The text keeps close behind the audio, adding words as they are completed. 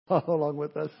follow along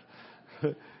with us?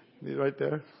 Right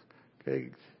there. Okay.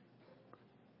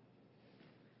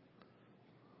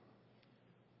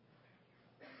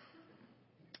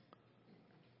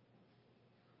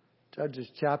 Judges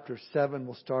chapter 7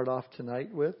 we'll start off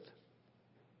tonight with.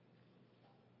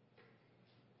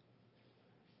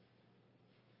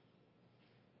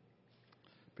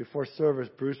 Before service,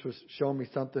 Bruce was showing me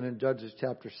something in Judges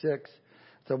chapter 6.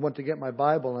 So I went to get my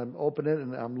Bible and I'm opening it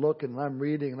and I'm looking and I'm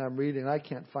reading and I'm reading. I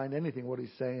can't find anything what he's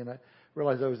saying. I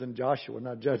realized I was in Joshua,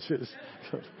 not Judges.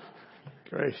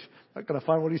 Great. I'm not going to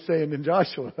find what he's saying in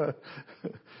Joshua.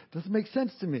 Doesn't make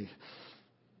sense to me.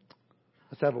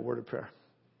 Let's have a word of prayer.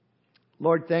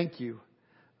 Lord, thank you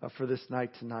for this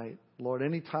night tonight. Lord,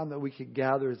 any time that we could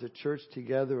gather as a church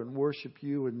together and worship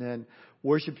you and then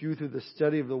worship you through the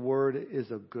study of the Word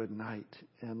is a good night.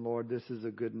 And Lord, this is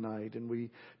a good night. And we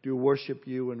do worship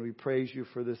you and we praise you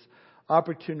for this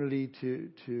opportunity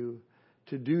to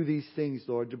do these things,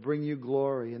 Lord, to bring you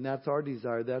glory. And that's our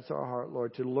desire. That's our heart,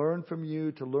 Lord, to learn from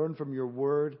you, to learn from your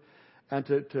Word, and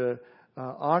to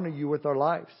honor you with our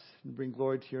lives and bring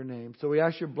glory to your name. So we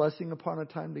ask your blessing upon our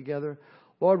time together.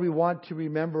 Lord, we want to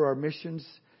remember our missions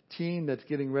team that's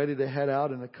getting ready to head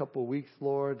out in a couple of weeks,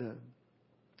 Lord.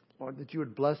 Lord, that you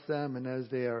would bless them, and as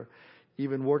they are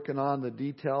even working on the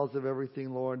details of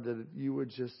everything, Lord, that you would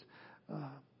just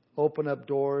open up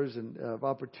doors and of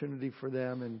opportunity for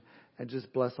them and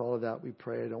just bless all of that, we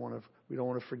pray. We don't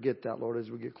want to forget that, Lord, as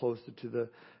we get closer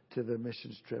to the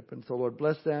missions trip. And so, Lord,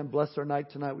 bless them. Bless our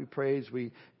night tonight, we pray, as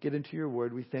we get into your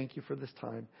word. We thank you for this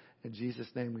time. In Jesus'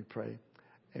 name we pray.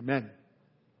 Amen.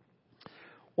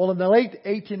 Well, in the late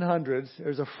 1800s,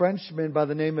 there's a Frenchman by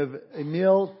the name of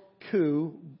Émile Coué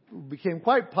who became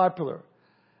quite popular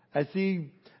as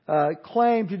he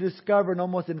claimed to discover an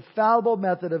almost infallible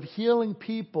method of healing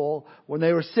people when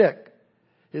they were sick.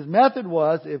 His method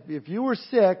was, if you were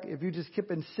sick, if you just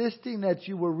kept insisting that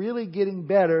you were really getting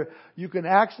better, you can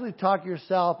actually talk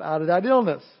yourself out of that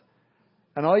illness.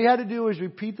 And all you had to do was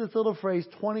repeat this little phrase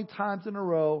 20 times in a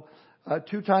row,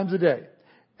 2 times a day.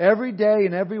 Every day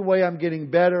in every way I'm getting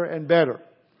better and better.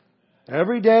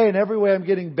 Every day in every way I'm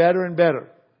getting better and better.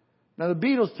 Now the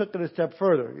Beatles took it a step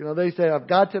further. You know, they say, I've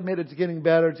got to admit it's getting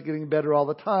better all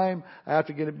the time. I have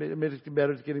to admit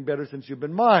it's getting better since you've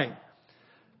been mine.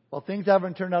 Well, things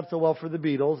haven't turned out so well for the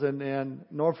Beatles and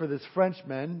nor for this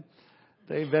Frenchman.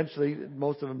 They eventually,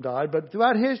 most of them died. But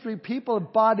throughout history, people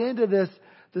have bought into this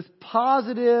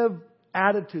positive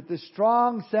attitude, this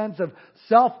strong sense of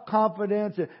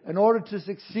self-confidence in order to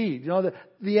succeed. You know,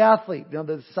 the athlete, you know,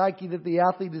 the psyche that the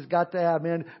athlete has got to have,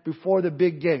 man, before the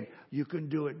big game. You can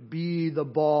do it. Be the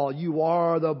ball. You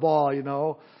are the ball, you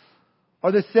know.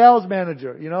 Or the sales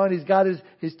manager, you know, and he's got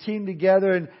his team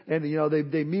together and you know,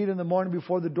 they meet in the morning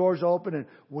before the doors open and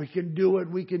we can do it,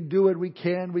 we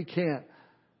can.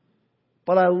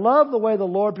 But I love the way the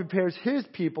Lord prepares His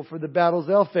people for the battles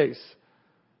they'll face.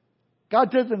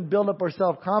 God doesn't build up our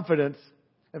self-confidence.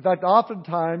 In fact,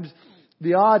 oftentimes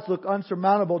the odds look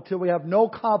unsurmountable till we have no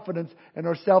confidence in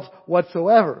ourselves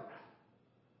whatsoever.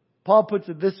 Paul puts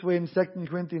it this way in 2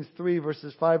 Corinthians 3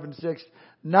 verses 5 and 6.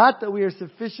 Not that we are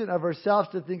sufficient of ourselves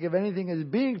to think of anything as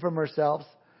being from ourselves,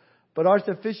 but our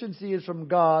sufficiency is from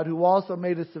God, who also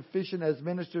made us sufficient as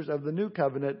ministers of the new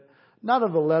covenant, not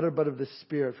of the letter, but of the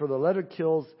Spirit. For the letter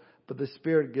kills, but the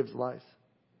Spirit gives life.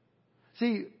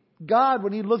 See, God,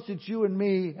 when He looks at you and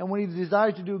me, and when He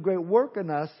desires to do great work in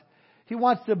us, He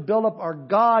wants to build up our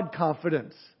God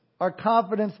confidence, our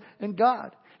confidence in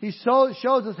God. He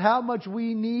shows us how much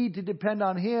we need to depend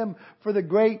on Him for the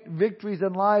great victories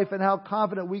in life and how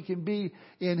confident we can be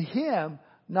in Him,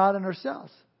 not in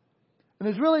ourselves. And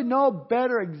there's really no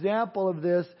better example of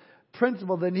this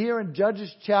principle than here in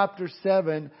Judges chapter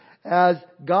 7 as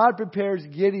God prepares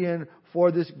Gideon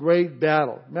for this great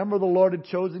battle. Remember, the Lord had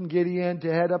chosen Gideon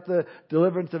to head up the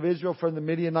deliverance of Israel from the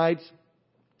Midianites.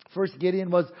 First,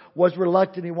 Gideon was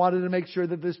reluctant. He wanted to make sure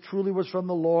that this truly was from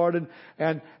the Lord.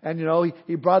 And you know,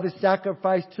 he brought the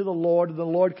sacrifice to the Lord, and the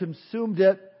Lord consumed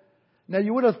it. Now,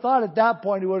 you would have thought at that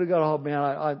point, he would have gone, oh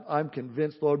man, I'm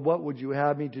convinced, Lord, what would you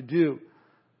have me to do?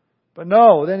 But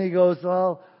no, then he goes,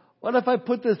 well, what if I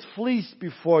put this fleece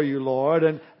before you, Lord?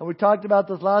 And we talked about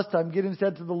this last time. Gideon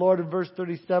said to the Lord in verse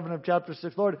 37 of chapter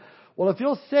 6, Lord, well, if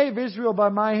you'll save Israel by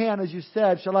my hand, as you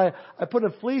said, shall I put a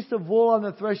fleece of wool on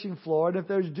the threshing floor, and if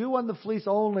there's dew on the fleece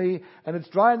only, and it's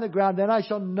dry on the ground, then I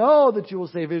shall know that you will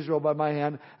save Israel by my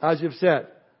hand, as you've said.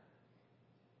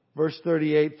 Verse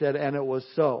 38 said, and it was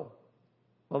so.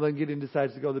 Well, then Gideon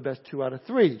decides to go the best 2 out of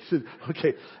 3. He says,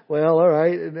 okay, well, all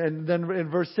right. And then in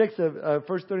verse 6 of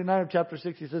verse 39 of chapter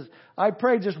 6, he says, I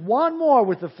pray just one more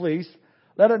with the fleece.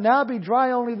 Let it now be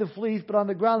dry only the fleece, but on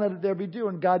the ground let it there be dew.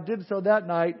 And God did so that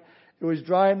night. It was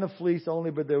dry in the fleece only,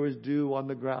 but there was dew on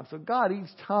the ground. So God each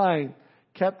time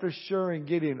kept assuring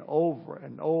Gideon over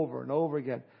and over and over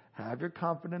again, have your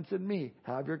confidence in me.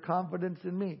 Have your confidence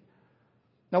in me.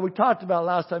 Now we talked about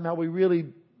last time how we really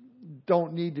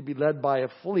don't need to be led by a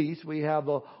fleece. We have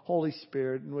the Holy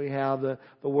Spirit and we have the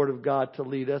Word of God to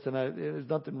lead us. And there's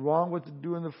nothing wrong with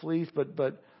doing the fleece,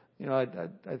 but you know,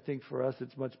 I think for us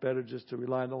it's much better just to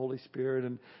rely on the Holy Spirit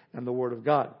and the Word of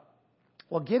God.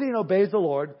 Well, Gideon obeys the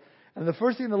Lord. And the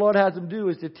first thing the Lord has him do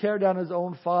is to tear down his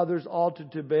own father's altar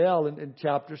to Baal in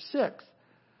chapter 6.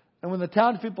 And when the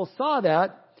townspeople saw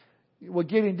that, what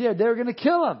Gideon did, they were going to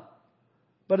kill him.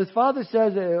 But his father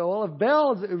says, well, if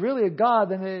Baal is really a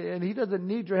god and he doesn't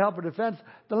need your help or defense,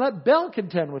 then let Baal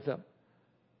contend with him.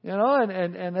 You know,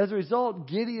 and as a result,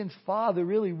 Gideon's father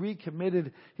really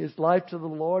recommitted his life to the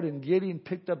Lord, and Gideon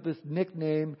picked up this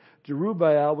nickname,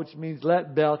 Jerubbaal, which means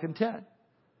let Baal contend.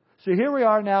 So here we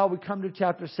are now, we come to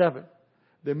chapter 7.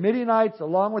 The Midianites,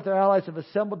 along with their allies, have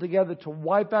assembled together to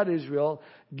wipe out Israel.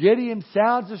 Gideon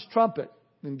sounds his trumpet.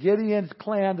 And Gideon's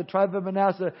clan, the tribe of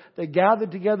Manasseh, they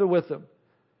gathered together with him.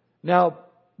 Now,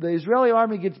 the Israeli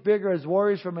army gets bigger as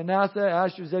warriors from Manasseh,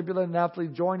 Asher, Zebulun, and Naphtali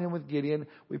join in with Gideon.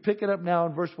 We pick it up now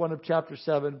in verse 1 of chapter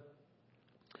 7.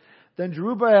 Then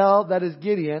Jerubbaal, that is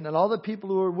Gideon, and all the people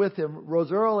who were with him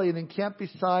rose early and encamped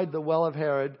beside the well of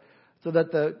Harod, so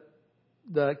that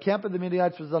the camp of the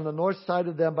Midianites was on the north side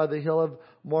of them by the hill of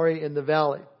Moreh in the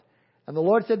valley. And the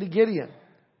Lord said to Gideon,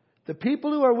 the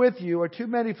people who are with you are too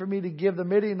many for me to give the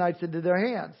Midianites into their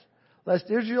hands, lest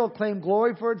Israel claim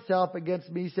glory for itself against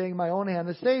me, saying, my own hand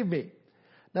has saved me.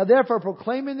 Now therefore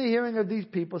proclaim in the hearing of these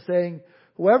people, saying,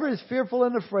 whoever is fearful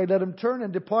and afraid, let him turn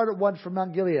and depart at once from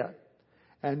Mount Gilead.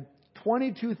 And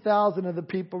 22,000 of the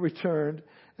people returned,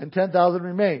 and 10,000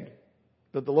 remained.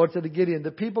 But the Lord said to Gideon,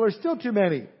 the people are still too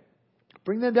many.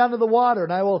 Bring them down to the water,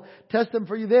 and I will test them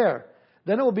for you there.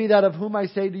 Then it will be that of whom I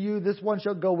say to you, this one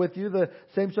shall go with you, the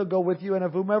same shall go with you, and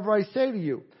of whomever I say to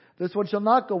you, this one shall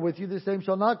not go with you, the same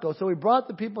shall not go. So he brought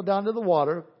the people down to the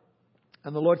water,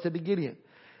 and the Lord said to Gideon,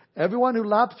 everyone who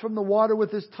laps from the water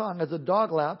with his tongue, as a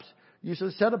dog laps, you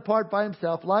shall set apart by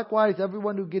himself. Likewise,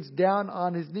 everyone who gets down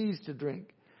on his knees to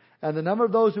drink. And the number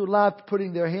of those who lapped,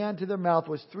 putting their hand to their mouth,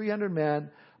 was 300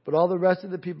 men, but all the rest of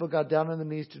the people got down on their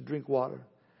knees to drink water.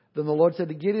 Then the Lord said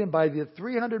to Gideon, by the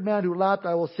 300 men who lapped,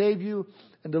 I will save you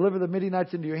and deliver the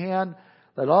Midianites into your hand.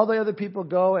 Let all the other people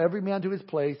go, every man to his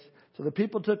place. So the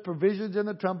people took provisions and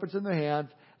the trumpets in their hands,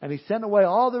 and he sent away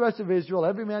all the rest of Israel,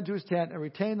 every man to his tent, and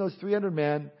retained those 300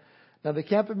 men. Now the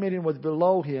camp of Midian was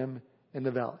below him in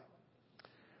the valley.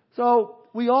 So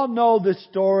we all know this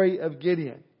story of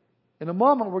Gideon. In a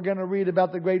moment, we're going to read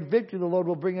about the great victory the Lord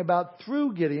will bring about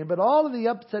through Gideon. But all of the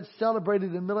upsets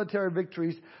celebrated in military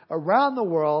victories around the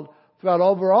world throughout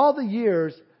over all the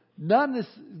years, none is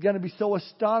going to be so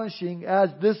astonishing as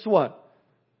this one.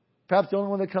 Perhaps the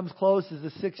only one that comes close is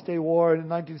the Six-Day War in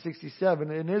 1967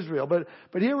 in Israel. But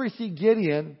here we see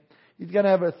Gideon. He's going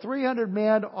to have a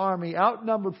 300-man army,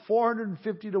 outnumbered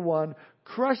 450 to 1,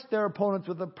 crush their opponents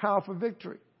with a powerful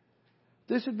victory.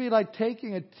 This would be like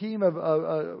taking a team of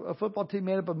a football team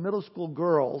made up of middle school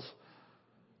girls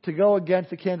to go against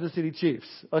the Kansas City Chiefs.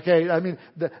 Okay, I mean,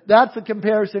 that's the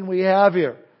comparison we have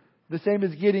here. The same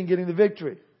as Gideon getting the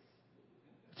victory.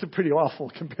 It's a pretty awful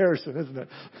comparison, isn't it?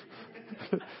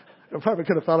 I probably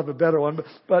could have thought of a better one.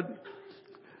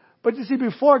 But you see,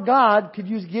 before God could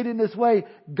use Gideon this way,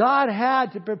 God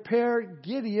had to prepare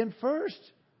Gideon first.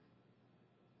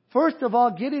 First of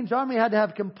all, Gideon's army had to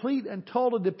have complete and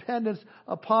total dependence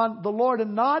upon the Lord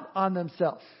and not on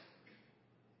themselves.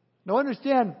 Now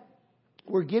understand,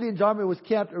 where Gideon's army was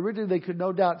camped, originally they could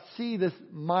no doubt see this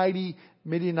mighty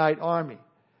Midianite army.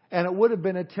 And it would have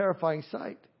been a terrifying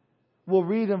sight. We'll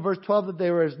read in verse 12 that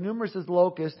they were as numerous as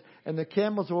locusts, and the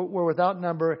camels were without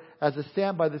number as the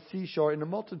sand by the seashore in a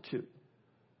multitude.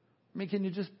 I mean, can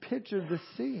you just picture the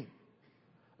scene?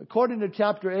 According to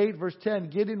chapter 8, verse 10,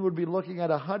 Gideon would be looking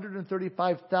at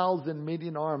 135,000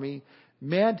 Midian army,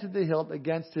 manned to the hilt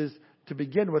against his, to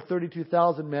begin with,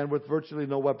 32,000 men with virtually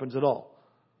no weapons at all.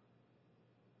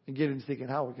 And Gideon's thinking,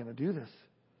 how are we going to do this?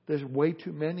 There's way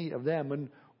too many of them and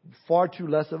far too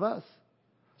less of us.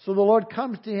 So the Lord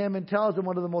comes to him and tells him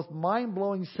one of the most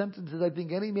mind-blowing sentences I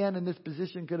think any man in this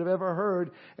position could have ever heard.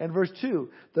 And verse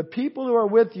 2, the people who are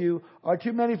with you are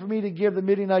too many for me to give the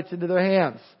Midianites into their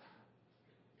hands.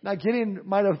 Now Gideon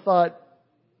might have thought,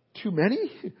 too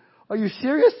many? Are you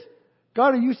serious?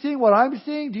 God, are you seeing what I'm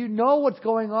seeing? Do you know what's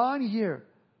going on here?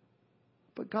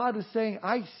 But God is saying,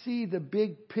 I see the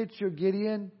big picture,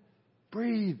 Gideon.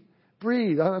 Breathe.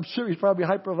 breathe. I'm sure he's probably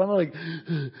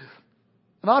hyperventilating.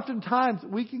 And oftentimes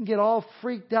we can get all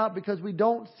freaked out because we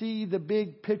don't see the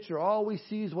big picture. All we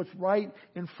see is what's right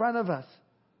in front of us.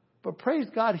 But praise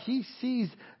God, He sees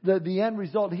the end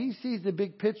result. He sees the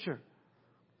big picture.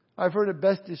 I've heard it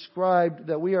best described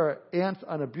that we are ants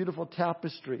on a beautiful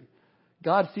tapestry.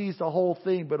 God sees the whole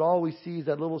thing, but all we see is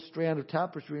that little strand of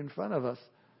tapestry in front of us.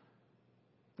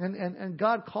 And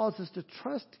God calls us to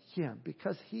trust Him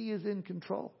because He is in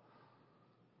control.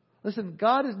 Listen,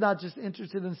 God is not just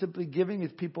interested in simply giving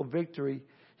His people victory.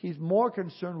 He's more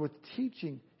concerned with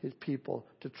teaching His people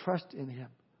to trust in Him.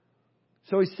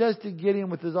 So He says to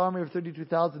Gideon with his army of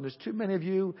 32,000, there's too many of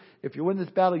you. If you win this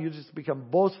battle, you just become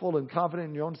boastful and confident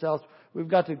in your own selves. We've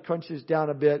got to crunch this down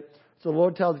a bit. So the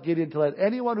Lord tells Gideon to let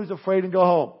anyone who's afraid and go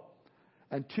home.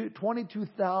 And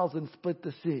 22,000 split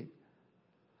the sea.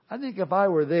 I think if I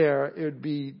were there, it would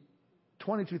be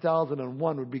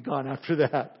 22,001 would be gone after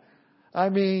that. I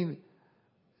mean,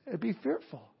 it'd be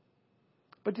fearful.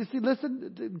 But you see,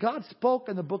 listen, God spoke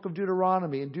in the book of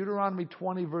Deuteronomy. In Deuteronomy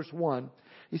 20 verse 1,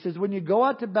 He says, when you go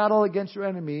out to battle against your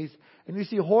enemies and you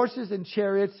see horses and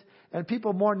chariots and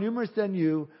people more numerous than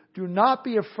you, do not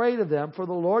be afraid of them, for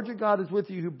the Lord your God is with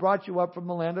you who brought you up from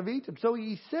the land of Egypt. So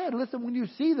He said, listen, when you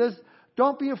see this,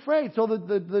 don't be afraid. So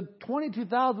the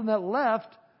 22,000 that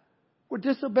left were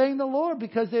disobeying the Lord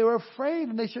because they were afraid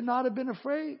and they should not have been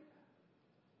afraid.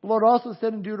 The Lord also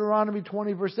said in Deuteronomy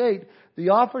 20 verse 8, the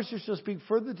officer shall speak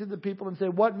further to the people and say,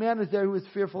 what man is there who is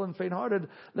fearful and faint-hearted?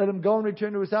 Let him go and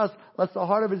return to his house, lest the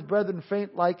heart of his brethren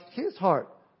faint like his heart.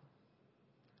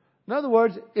 In other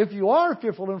words, if you are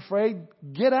fearful and afraid,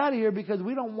 get out of here because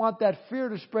we don't want that fear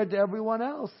to spread to everyone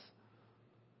else.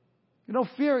 You know,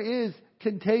 fear is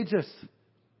contagious.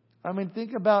 I mean,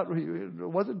 think about, it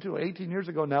wasn't until 18 years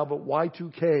ago now, but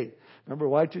Y2K. Remember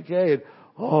Y2K? And,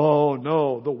 oh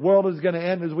no, the world is going to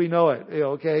end as we know it. You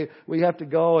know, okay, we have to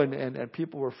go and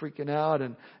people were freaking out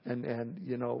and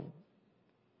you know,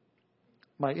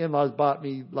 my in-laws bought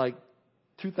me like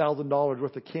 $2,000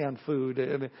 worth of canned food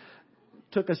and it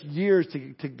took us years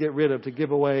to get rid of, to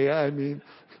give away. I mean,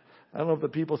 I don't know if the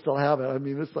people still have it. I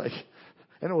mean, it's like,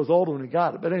 and it was old when we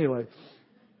got it, but anyway.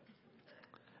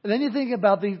 And then you think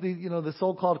about the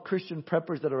so-called Christian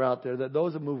preppers that are out there, that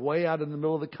those that move way out in the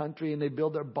middle of the country and they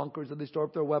build their bunkers and they store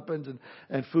up their weapons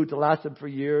and food to last them for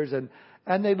years.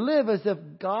 And they live as if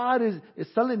God is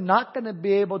suddenly not going to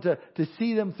be able to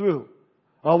see them through.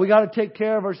 Oh, we got to take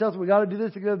care of ourselves. We got to do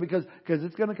this together because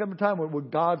it's going to come a time where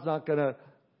God's not going to,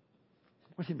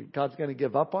 what do you mean? God's going to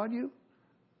give up on you?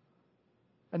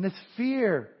 And this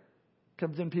fear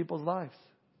comes in people's lives.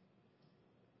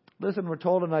 Listen, we're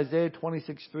told in Isaiah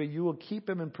 26:3, you will keep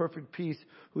him in perfect peace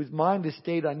whose mind is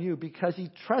stayed on you because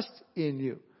he trusts in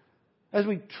you. As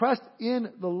we trust in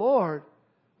the Lord,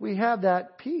 we have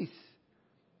that peace.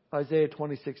 Isaiah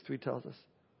 26:3 tells us.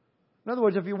 In other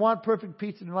words, if you want perfect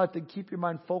peace in your life, then keep your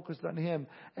mind focused on Him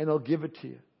and He'll give it to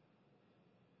you.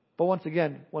 But once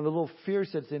again, when a little fear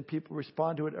sets in, people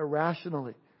respond to it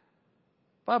irrationally.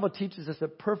 The Bible teaches us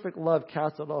that perfect love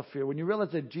casts out all fear. When you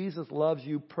realize that Jesus loves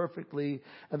you perfectly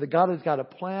and that God has got a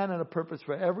plan and a purpose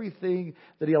for everything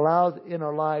that He allows in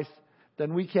our lives,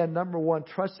 then we can, number one,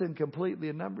 trust Him completely,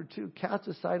 and number two, cast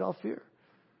aside all fear.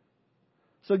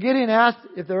 So Gideon asked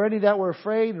if there were any that were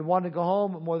afraid and wanted to go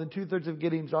home. More than 2/3 of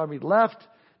Gideon's army left.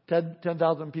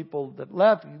 10,000 people that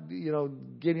left. You know,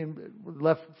 Gideon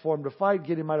left for him to fight.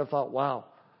 Gideon might have thought, wow,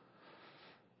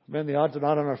 man, the odds are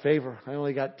not in our favor. I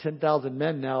only got 10,000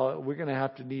 men now. We're going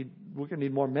to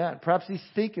need more men. Perhaps he's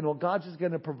thinking, well, God's just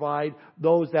going to provide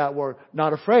those that were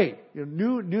not afraid. You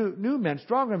know, new men,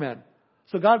 stronger men.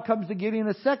 So God comes to Gideon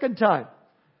a second time.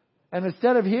 And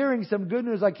instead of hearing some good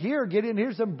news like, here, Gideon,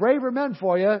 here's some braver men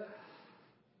for you.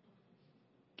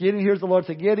 Gideon hears the Lord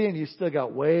say, Gideon, you still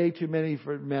got way too many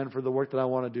men for the work that I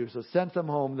want to do. So send some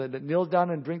home that kneels down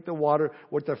and drink the water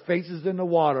with their faces in the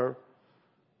water.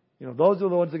 You know, those are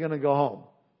the ones that are going to go home.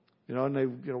 You know, and they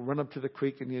run up to the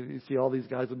creek and you see all these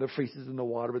guys with their faces in the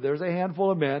water. But there's a handful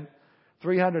of men,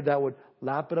 300 that would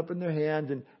lap it up in their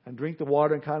hands and drink the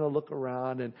water and kind of look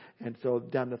around. And so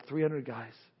down to 300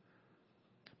 guys.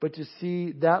 But you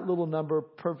see, that little number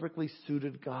perfectly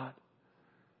suited God.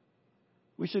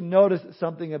 We should notice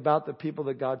something about the people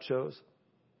that God chose.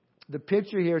 The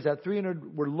picture here is that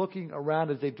 300 were looking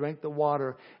around as they drank the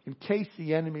water in case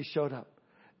the enemy showed up.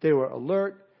 They were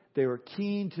alert. They were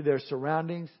keen to their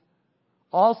surroundings.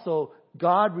 Also,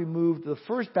 God removed the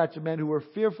first batch of men who were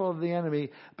fearful of the enemy,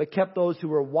 but kept those who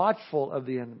were watchful of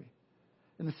the enemy.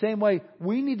 In the same way,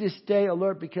 we need to stay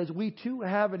alert because we too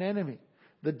have an enemy,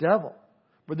 the devil.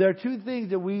 But there are two things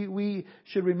that we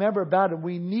should remember about him.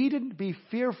 We needn't be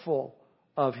fearful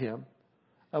of him,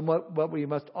 and what we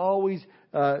must always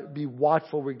be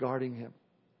watchful regarding him.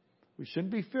 We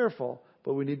shouldn't be fearful,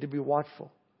 but we need to be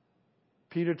watchful.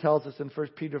 Peter tells us in 1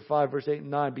 Peter 5, verse 8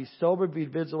 and 9, be sober, be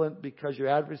vigilant, because your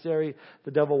adversary,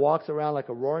 the devil, walks around like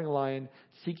a roaring lion,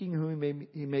 seeking whom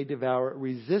he may devour.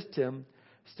 Resist him,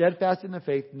 steadfast in the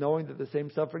faith, knowing that the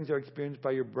same sufferings are experienced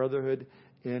by your brotherhood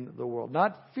in the world.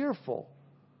 Not fearful,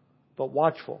 but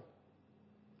watchful.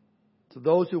 So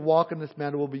those who walk in this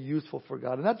manner will be useful for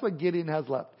God. And that's what Gideon has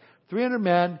left. 300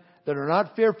 men that are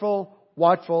not fearful,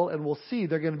 watchful, and we'll see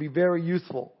they're going to be very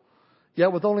useful.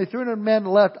 Yet with only 300 men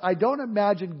left, I don't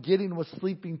imagine Gideon was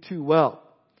sleeping too well.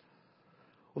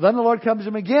 Well, then the Lord comes to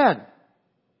him again.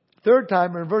 Third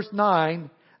time, in verse 9,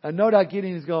 and no doubt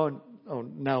Gideon is going, oh,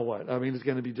 now what? I mean, it's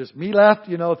going to be just me left,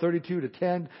 32 to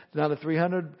 10, down to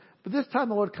 300. But this time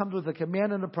the Lord comes with a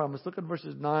command and a promise. Look at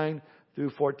verses 9 through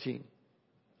 14.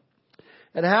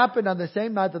 It happened on the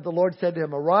same night that the Lord said to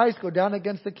him, arise, go down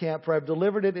against the camp, for I have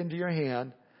delivered it into your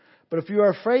hand. But if you are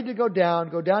afraid to go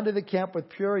down to the camp with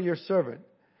Purah your servant.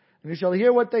 And you shall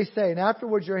hear what they say, and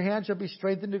afterwards your hand shall be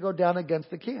strengthened to go down against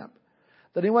the camp.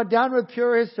 Then he went down with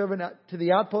Purah his servant to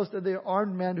the outpost of the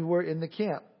armed men who were in the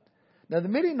camp. Now the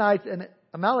Midianites and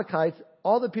Amalekites,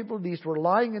 all the people of the east, were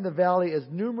lying in the valley as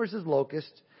numerous as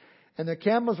locusts, and their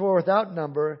camels were without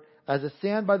number, as the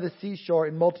sand by the seashore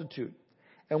in multitude.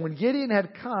 And when Gideon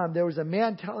had come, there was a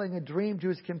man telling a dream to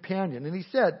his companion. And he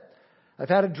said, I've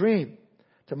had a dream.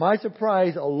 To my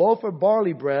surprise, a loaf of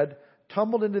barley bread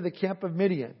tumbled into the camp of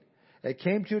Midian. It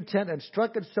came to a tent and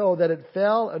struck it so that it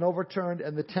fell and overturned,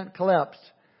 and the tent collapsed.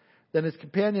 Then his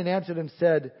companion answered and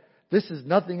said, this is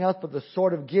nothing else but the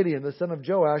sword of Gideon, the son of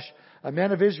Joash, a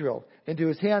man of Israel. Into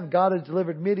his hand God has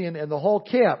delivered Midian and the whole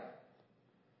camp.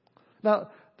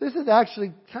 Now, this is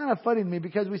actually kind of funny to me,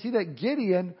 because we see that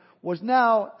Gideon was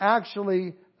now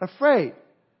actually afraid.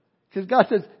 Because God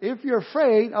says, if you're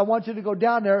afraid, I want you to go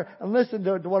down there and listen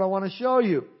to what I want to show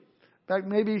you. In fact,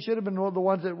 maybe he should have been one of the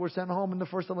ones that were sent home in the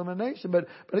first elimination. But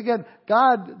again,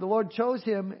 God, the Lord chose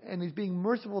him, and he's being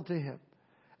merciful to him.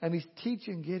 And he's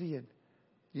teaching Gideon,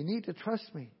 you need to trust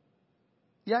me.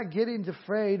 Yeah, Gideon's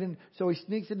afraid, and so he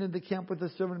sneaks into the camp with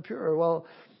his servant Purah. Well,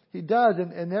 he does,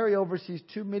 and there he oversees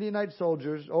two Midianite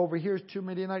soldiers, overhears two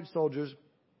Midianite soldiers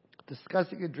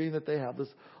discussing a dream that they have. This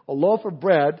a loaf of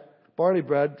bread, barley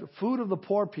bread, food of the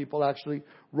poor people actually,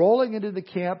 rolling into the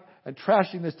camp and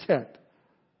trashing this tent.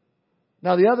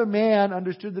 Now the other man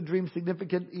understood the dream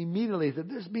significant immediately. He said,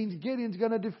 this means Gideon's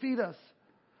going to defeat us.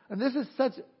 And this is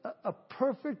such a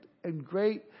perfect and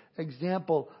great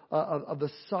example of the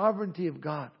sovereignty of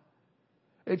God.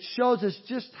 It shows us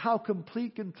just how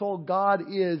complete control God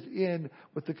is in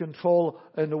with the control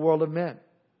in the world of men.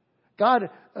 God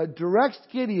directs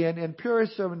Gideon and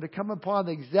Purah's servant to come upon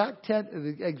the exact tent at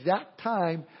the exact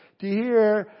time to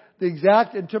hear the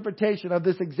exact interpretation of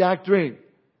this exact dream.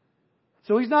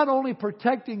 So he's not only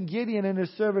protecting Gideon and his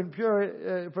servant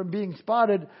Purah from being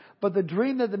spotted, but the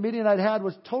dream that the Midianite had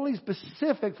was totally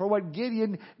specific for what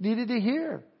Gideon needed to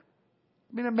hear.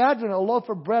 I mean, imagine a loaf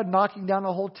of bread knocking down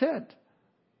a whole tent.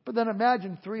 But then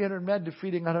imagine 300 men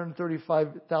defeating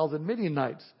 135,000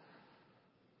 Midianites.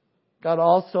 God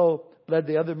also led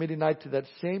the other Midianite to that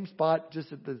same spot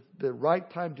just at the right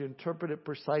time to interpret it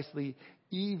precisely,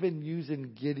 even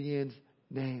using Gideon's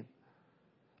name.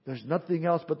 There's nothing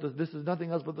else but this is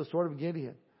nothing else but the sword of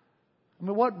Gideon. I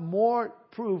mean, what more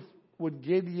proof would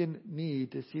Gideon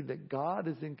need to see that God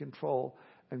is in control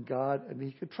and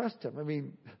he could trust him? I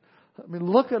mean,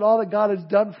 look at all that God has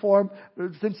done for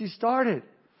him since he started.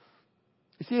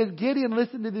 You see, as Gideon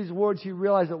listened to these words, he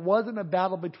realized it wasn't a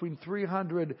battle between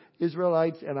 300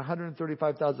 Israelites and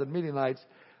 135,000 Midianites.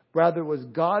 Rather, it was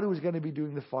God who was going to be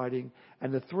doing the fighting,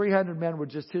 and the 300 men were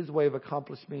just his way of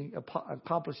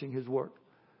accomplishing his work.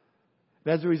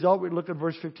 And as a result, we look at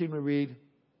verse 15, we read,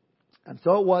 and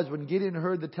so it was when Gideon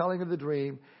heard the telling of the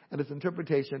dream and its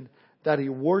interpretation that he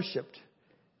worshipped.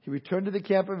 He returned to the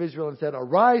camp of Israel and said,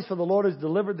 arise, for the Lord has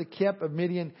delivered the camp of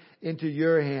Midian into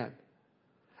your hand.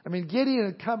 I mean, Gideon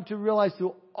had come to realize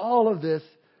through all of this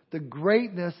the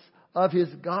greatness of his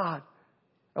God.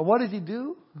 And what does he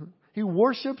do? He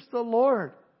worships the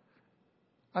Lord.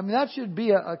 I mean, that should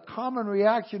be a common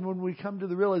reaction when we come to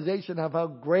the realization of how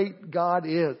great God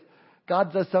is.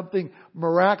 God does something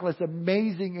miraculous,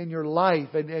 amazing in your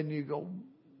life. And you go,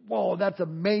 whoa, that's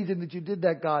amazing that you did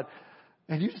that, God.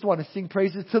 And you just want to sing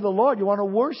praises to the Lord. You want to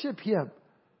worship him.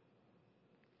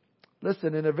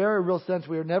 Listen, in a very real sense,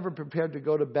 we are never prepared to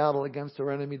go to battle against our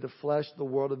enemy, the flesh, the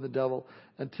world, and the devil,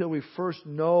 until we first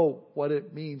know what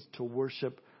it means to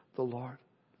worship the Lord.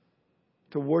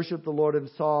 to worship the Lord in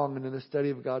song and in the study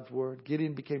of God's Word.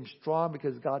 Gideon became strong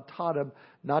because God taught him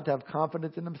not to have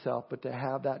confidence in himself, but to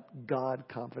have that God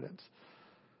confidence.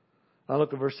 Now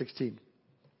look at verse 16.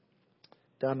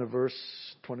 Down to verse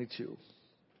 22.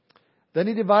 Then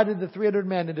he divided the 300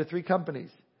 men into 3 companies.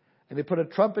 And he put a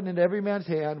trumpet into every man's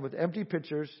hand with empty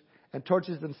pitchers and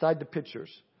torches inside the pitchers.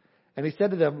 And he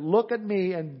said to them, look at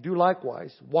me and do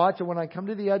likewise. Watch, and when I come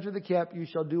to the edge of the camp, you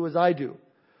shall do as I do.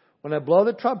 When I blow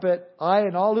the trumpet, I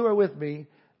and all who are with me,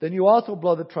 then you also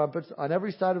blow the trumpets on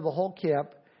every side of the whole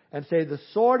camp and say, the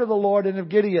sword of the Lord and of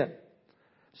Gideon.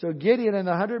 So Gideon and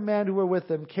the 100 men who were with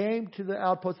him came to the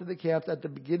outposts of the camps at the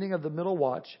beginning of the middle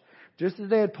watch, just as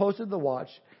they had posted the watch,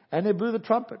 and they blew the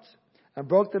trumpets and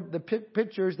broke the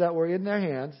pitchers that were in their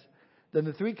hands. Then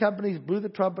the 3 companies blew the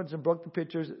trumpets and broke the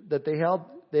pitchers that they held.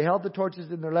 They held the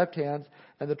torches in their left hands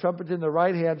and the trumpets in their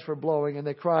right hands for blowing, and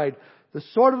they cried, the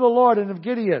sword of the Lord and of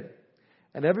Gideon.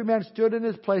 And every man stood in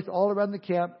his place all around the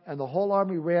camp, and the whole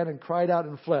army ran and cried out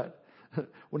and fled.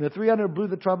 When the 300 blew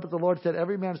the trumpet, the Lord set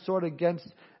every man's sword against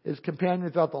his companion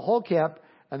throughout the whole camp,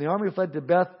 and the army fled to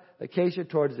Beth Acacia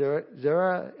towards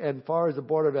Zerah and far as the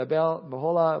border of Abel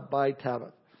Meholah by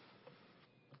Tabbath.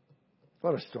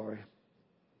 What a story.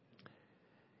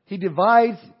 He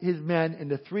divides his men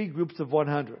into 3 groups of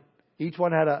 100. Each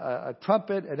one had a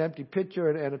trumpet, an empty pitcher,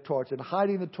 and a torch. And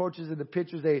hiding the torches in the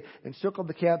pitchers, they encircled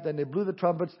the camp. Then they blew the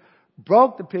trumpets,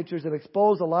 broke the pitchers, and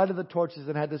exposed the light of the torches,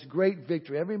 and had this great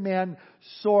victory. Every man's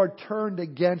sword turned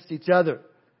against each other.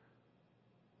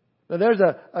 Now there's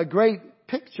a great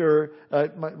picture.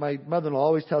 My mother-in-law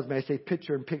always tells me I say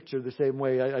picture and picture the same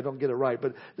way. I don't get it right.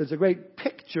 But there's a great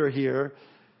picture here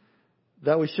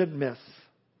that we shouldn't miss.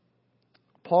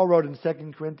 Paul wrote in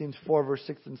 2 Corinthians 4, verse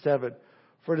 6 and 7,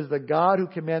 for it is the God who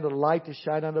commanded light to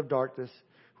shine out of darkness,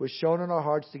 who has shown in our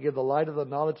hearts to give the light of the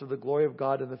knowledge of the glory of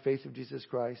God in the face of Jesus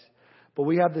Christ. But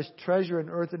we have this treasure in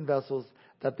earthen vessels,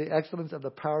 that the excellence of the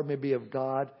power may be of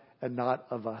God and not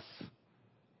of us.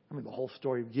 I mean, the whole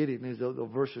story of Gideon is the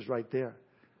verses right there.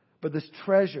 But this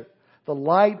treasure, the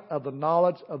light of the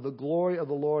knowledge of the glory of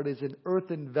the Lord, is in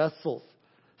earthen vessels,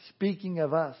 speaking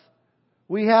of us.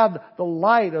 We have the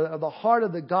light of the heart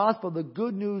of the gospel. The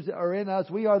good news are in us.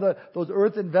 We are those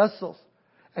earthen vessels.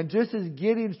 And just as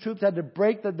Gideon's troops had to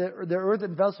break their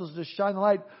earthen vessels to shine the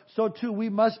light, so too we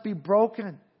must be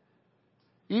broken.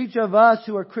 Each of us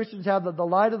who are Christians have the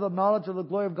light of the knowledge of the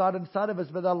glory of God inside of us,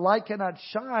 but that light cannot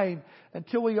shine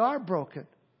until we are broken.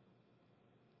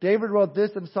 David wrote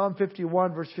this in Psalm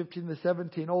 51, verse 15 to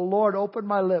 17. O Lord, open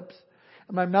my lips,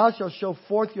 and my mouth shall show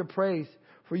forth your praise.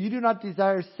 For you do not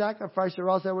desire sacrifice, or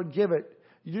else I would give it.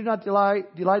 You do not delight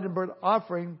in burnt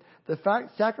offering. The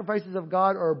sacrifices of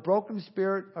God are a broken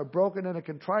spirit, a broken and a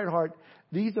contrite heart.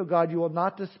 These, O God, you will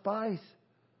not despise.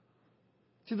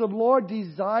 See, the Lord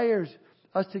desires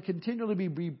us to continually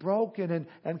be broken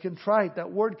and contrite.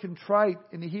 That word contrite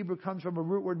in the Hebrew comes from a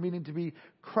root word meaning to be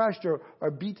crushed or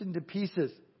beaten to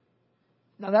pieces.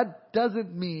 Now that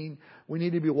doesn't mean we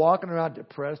need to be walking around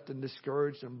depressed and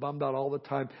discouraged and bummed out all the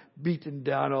time, beaten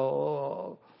down.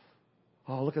 Oh,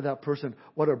 look at that person.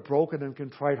 What a broken and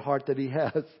contrite heart that he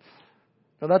has.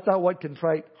 Now that's not what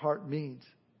contrite heart means.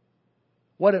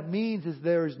 What it means is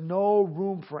there is no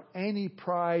room for any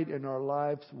pride in our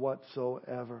lives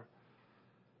whatsoever.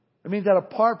 It means that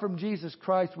apart from Jesus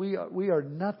Christ, we are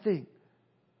nothing.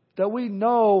 That we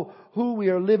know who we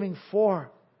are living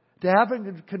for. To have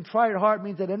a contrite heart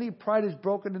means that any pride is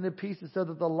broken into pieces so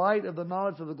that the light of the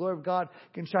knowledge of the glory of God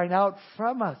can shine out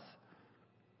from us.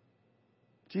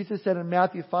 Jesus said in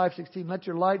Matthew 5:16, let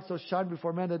your light so shine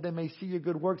before men that they may see your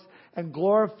good works and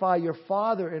glorify your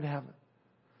Father in heaven.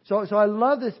 So I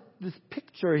love this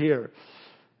picture here.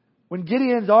 When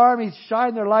Gideon's armies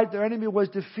shined their light, their enemy was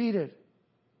defeated.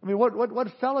 I mean, what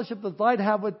fellowship does light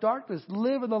have with darkness?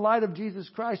 Live in the light of Jesus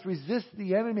Christ. Resist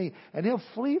the enemy and he'll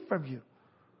flee from you.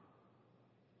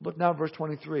 Look now at verse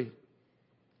 23.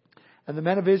 And the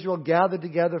men of Israel gathered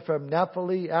together from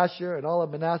Naphtali, Asher, and all of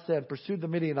Manasseh and pursued the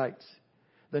Midianites.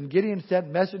 Then Gideon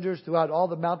sent messengers throughout all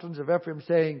the mountains of Ephraim,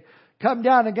 saying, come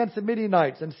down against the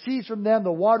Midianites and seize from them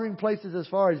the watering places as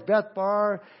far as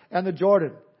Beth-bar and the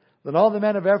Jordan. Then all the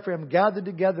men of Ephraim gathered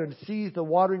together and seized the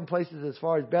watering places as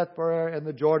far as Beth-bar and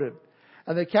the Jordan.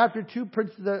 And they captured 2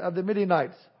 princes of the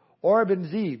Midianites, Oreb and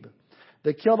Zeb.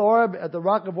 They killed Oreb at the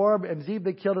rock of Oreb, and Zeb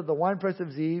they killed at the winepress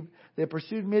of Zeb. They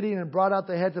pursued Midian and brought out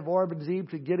the heads of Oreb and Zeb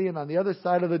to Gideon on the other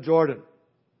side of the Jordan.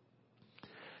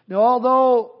 Now,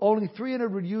 although only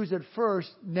 300 were used at first,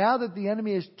 now that the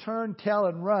enemy has turned tail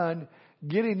and run,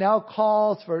 Gideon now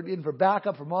calls for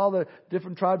backup from all the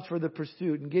different tribes for the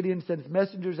pursuit. And Gideon sends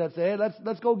messengers that say, hey,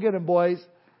 let's go get him, boys.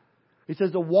 He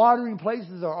says the watering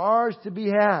places are ours to be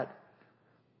had.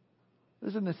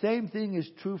 Listen, the same thing is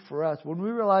true for us. When we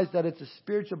realize that it's a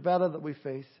spiritual battle that we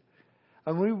face,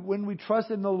 and when we trust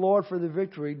in the Lord for the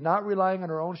victory, not relying on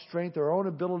our own strength, our own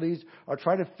abilities, or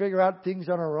trying to figure out things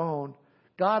on our own,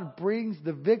 God brings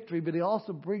the victory, but He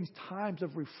also brings times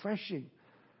of refreshing.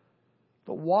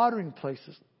 The watering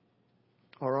places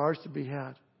are ours to be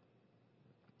had.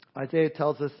 Isaiah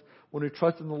tells us, when we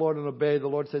trust in the Lord and obey, the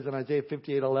Lord says in Isaiah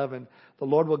 58:11, the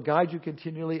Lord will guide you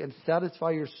continually and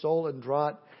satisfy your soul in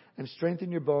drought and strengthen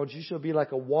your bones. You shall be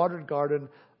like a watered garden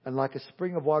and like a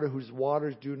spring of water whose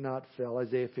waters do not fail.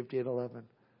 Isaiah 58:11.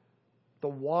 The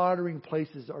watering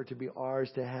places are to be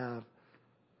ours to have.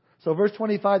 So verse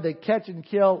 25, they catch and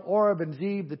kill Oreb and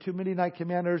Zeb, the two Midianite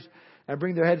commanders, and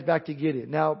bring their heads back to Gideon.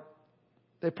 Now,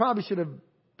 they probably should have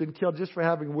been killed just for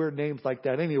having weird names like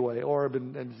that anyway, Oreb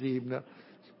and Zeb. No,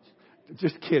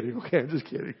 just kidding. Okay, I'm just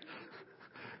kidding.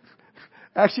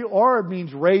 Actually, Oreb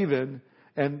means raven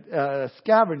and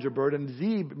scavenger bird, and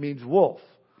Zeb means wolf.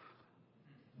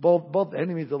 Both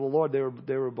enemies of the Lord,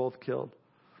 they were both killed.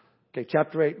 Okay,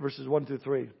 chapter 8, verses 1 through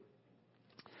 3.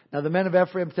 Now the men of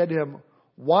Ephraim said to him,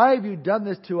 why have you done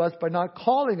this to us by not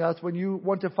calling us when you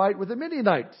want to fight with the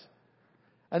Midianites?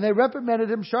 And they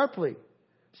reprimanded him sharply.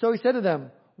 So he said to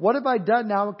them, what have I done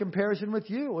now in comparison with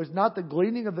you? Is not the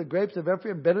gleaning of the grapes of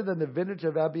Ephraim better than the vintage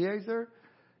of Abiezer?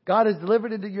 God has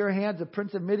delivered into your hands the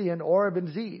prince of Midian, Oreb and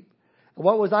Zeb. And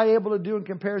what was I able to do in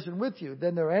comparison with you?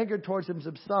 Then their anger towards him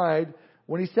subsided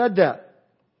when he said that.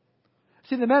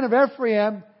 See, the men of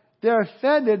Ephraim, they're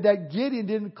offended that Gideon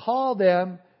didn't call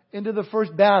them into the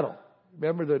first battle.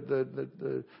 Remember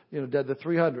the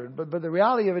 300. But the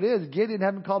reality of it is, Gideon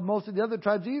hadn't called most of the other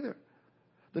tribes either.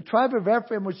 The tribe of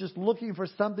Ephraim was just looking for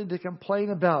something to complain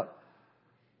about.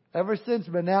 Ever since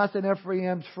Manasseh and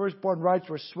Ephraim's firstborn rights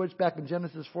were switched back in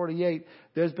Genesis 48,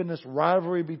 there's been this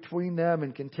rivalry between them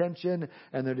and contention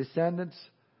and their descendants.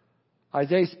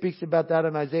 Isaiah speaks about that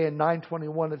in Isaiah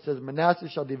 9:21. It says, Manasseh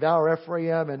shall devour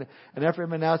Ephraim, and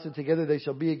Ephraim and Manasseh together they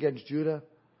shall be against Judah.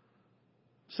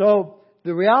 So,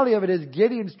 the reality of it is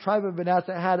Gideon's tribe of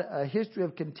Manasseh had a history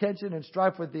of contention and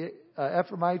strife with the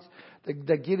Ephraimites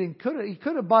that Gideon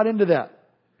could have bought into that.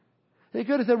 He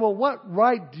could have said, well, what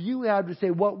right do you have to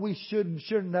say what we should and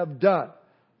shouldn't have done?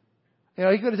 You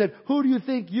know, he could have said, who do you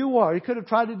think you are? He could have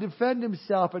tried to defend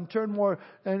himself and turn more,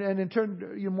 and in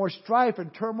turn, more strife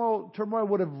and turmoil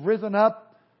would have risen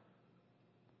up.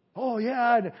 Oh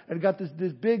yeah, and got this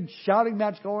big shouting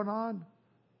match going on.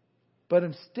 But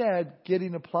instead,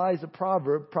 Gideon applies a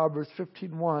proverb, Proverbs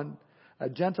 15:1. A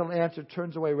gentle answer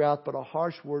turns away wrath, but a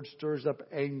harsh word stirs up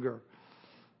anger.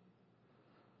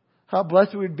 How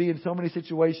blessed we'd be in so many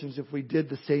situations if we did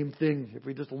the same thing. If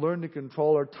we just learned to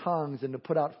control our tongues and to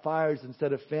put out fires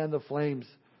instead of fan the flames.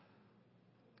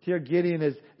 Here Gideon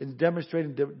is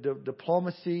demonstrating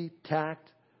diplomacy, tact,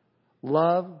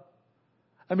 love.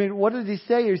 I mean, what does he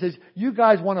say here? He says, you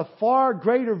guys won a far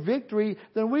greater victory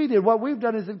than we did. What we've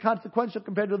done is inconsequential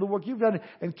compared to the work you've done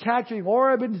in capturing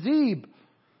Oreb and Zeb.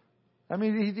 I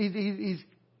mean, he's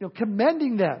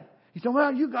commending them. He's saying,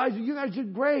 well, you guys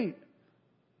did great.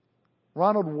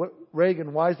 Ronald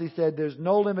Reagan wisely said, there's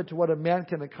no limit to what a man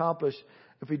can accomplish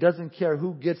if he doesn't care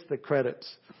who gets the credits.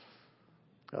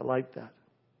 I like that.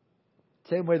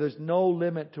 Same way, there's no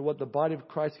limit to what the body of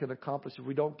Christ can accomplish if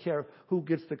we don't care who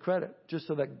gets the credit, just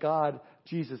so that God,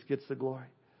 Jesus, gets the glory.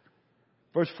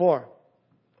 Verse 4.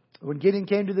 When Gideon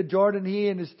came to the Jordan, he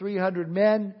and his 300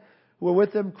 men who were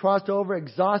with him crossed over,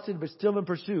 exhausted but still in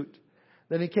pursuit.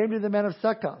 Then he came to the men of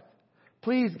Succoth.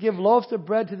 Please give loaves of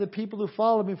bread to the people who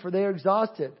follow me, for they are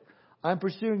exhausted. I am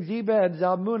pursuing Zebah and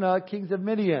Zalmunna, kings of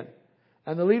Midian.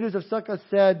 And the leaders of Succoth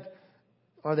said,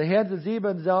 are the hands of Zebah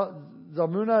and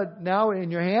Zalmunna now in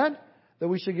your hand, that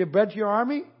we should give bread to your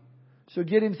army? So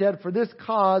Gideon said, for this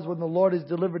cause, when the Lord has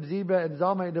delivered Zebah and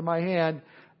Zalmunna into my hand,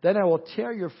 then I will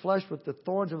tear your flesh with the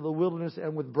thorns of the wilderness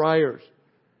and with briars.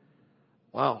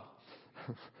 Wow.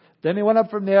 Then he went up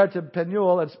from there to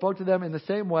Penuel and spoke to them in the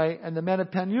same way. And the men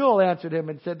of Penuel answered him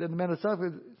and said, and the men of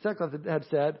Succoth had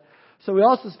said. So he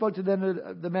also spoke to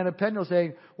them, the men of Penuel,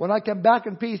 saying, when I come back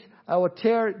in peace, I will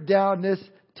tear down this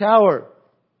tower.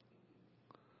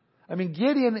 I mean,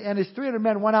 Gideon and his 300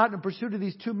 men went out in pursuit of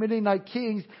these two Midianite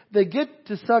kings. They get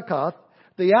to Succoth.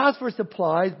 They ask for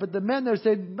supplies, but the men there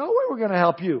said, no way we're going to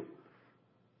help you.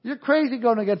 You're crazy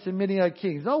going against the Midianite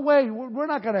kings. No way, we're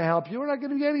not going to help you. We're not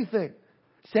going to get anything.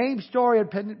 Same story at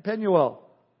Penuel.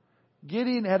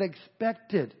 Gideon had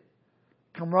expected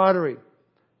camaraderie,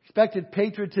 expected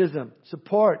patriotism,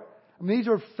 support. I mean, these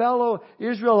were fellow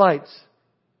Israelites.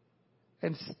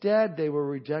 Instead, they were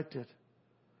rejected.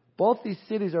 Both these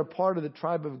cities are part of the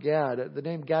tribe of Gad. The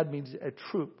name Gad means a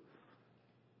troop.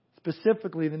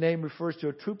 Specifically, the name refers to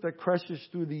a troop that crushes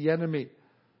through the enemy.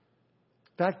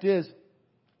 Fact is,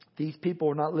 these people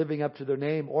were not living up to their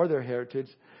name or their heritage.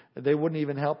 They wouldn't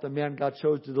even help the man God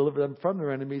chose to deliver them from their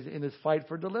enemies in his fight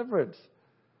for deliverance.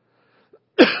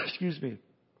 Excuse me.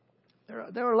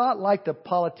 They're a lot like the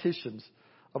politicians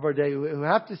of our day who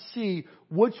have to see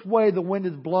which way the wind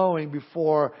is blowing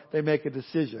before they make a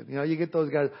decision. You know, you get those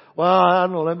guys, well, I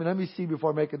don't know, let me see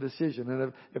before I make a decision.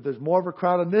 And if there's more of a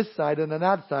crowd on this side than on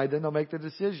that side, then they'll make the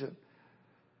decision.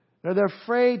 Now, they're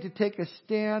afraid to take a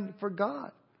stand for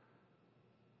God.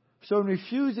 So in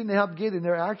refusing to help Gideon,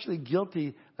 they're actually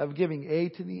guilty of giving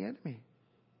aid to the enemy.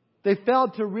 They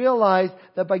failed to realize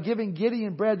that by giving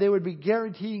Gideon bread, they would be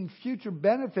guaranteeing future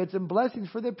benefits and blessings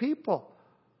for their people.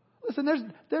 Listen,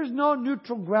 there's no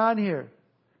neutral ground here.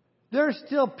 There are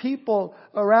still people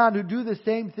around who do the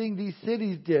same thing these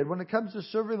cities did. When it comes to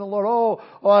serving the Lord,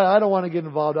 I don't want to get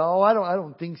involved. I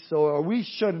don't think so. Or we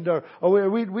shouldn't. Or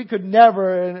we could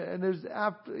never. And there's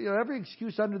every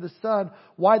excuse under the sun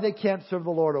why they can't serve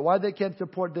the Lord or why they can't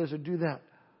support this or do that.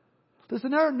 Listen,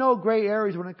 there are no gray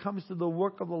areas when it comes to the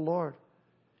work of the Lord.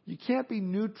 You can't be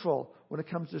neutral when it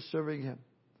comes to serving Him.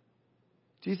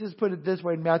 Jesus put it this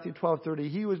way in Matthew 12:30.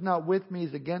 He who is not with me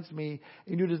is against me,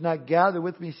 and who does not gather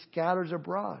with me scatters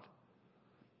abroad.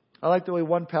 I like the way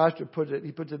one pastor puts it.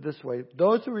 He puts it this way.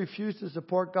 Those who refuse to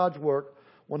support God's work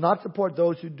will not support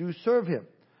those who do serve Him.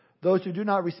 Those who do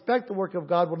not respect the work of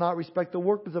God will not respect the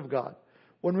workers of God.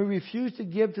 When we refuse to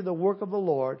give to the work of the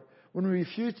Lord, when we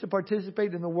refuse to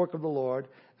participate in the work of the Lord,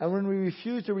 and when we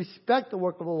refuse to respect the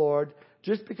work of the Lord,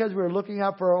 just because we're looking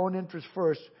out for our own interests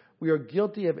first, we are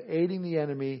guilty of aiding the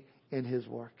enemy in his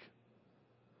work.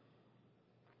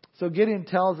 So Gideon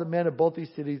tells the men of both these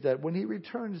cities that when he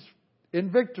returns in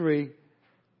victory,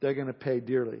 they're going to pay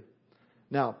dearly.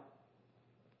 Now,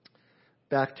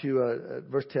 back to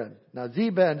verse 10. Now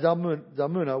Zebah and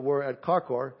Zalmunna were at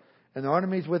Karkor, and their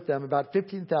armies with them, about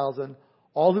 15,000,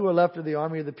 all who were left of the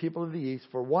army of the people of the east,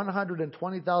 for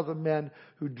 120,000 men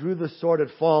who drew the sword had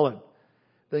fallen.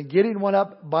 Then Gideon went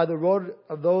up by the road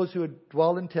of those who had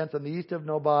dwelled in tents on the east of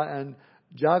Nobah and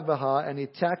Jogbehah, and he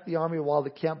attacked the army while the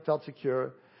camp felt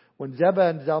secure. When Zebah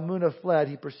and Zalmunna fled,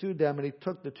 he pursued them, and he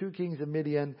took the 2 kings of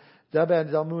Midian, Zebah and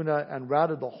Zalmunna, and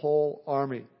routed the whole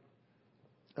army.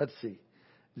 Let's see.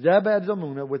 Zebah and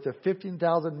Zalmunna with a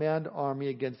 15,000-man army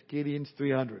against Gideon's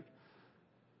 300.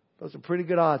 Those are pretty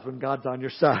good odds when God's on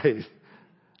your side.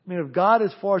 I mean, if God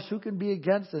is for us, who can be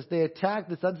against us? They attack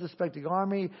this unsuspecting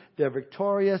army. They're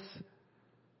victorious.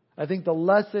 I think the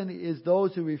lesson is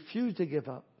those who refuse to give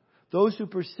up. Those who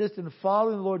persist in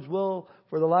following the Lord's will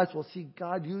for their lives will see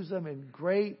God use them in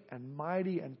great and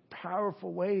mighty and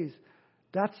powerful ways.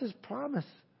 That's His promise.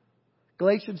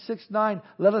 Galatians 6:9,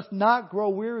 let us not grow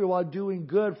weary while doing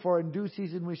good, for in due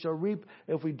season we shall reap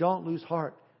if we don't lose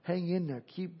heart. Hang in there.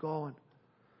 Keep going.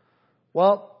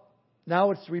 Well,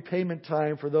 now it's repayment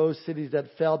time for those cities that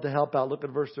failed to help out. Look at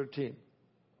verse 13.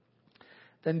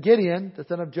 Then Gideon, the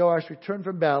son of Joash, returned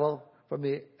from battle from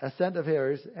the ascent of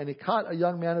Heres, and he caught a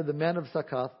young man of the men of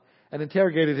Succoth and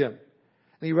interrogated him.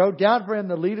 And he wrote down for him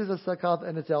the leaders of Succoth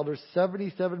and its elders,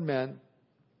 77 men.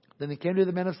 Then he came to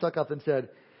the men of Succoth and said,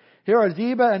 here are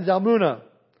Zebah and Zalmunna,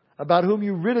 about whom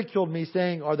you ridiculed me,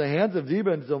 saying, are the hands of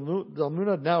Zebah and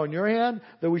Zalmunna now in your hand,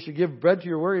 that we should give bread to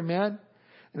your weary man?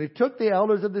 And he took the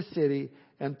elders of the city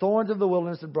and thorns of the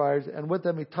wilderness and briars, and with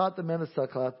them he taught the men of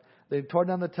Succoth. They tore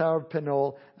down the tower of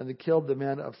Penol, and they killed the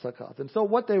men of Succoth. And so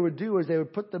what they would do is they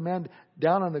would put the men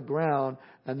down on the ground,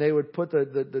 and they would put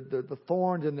the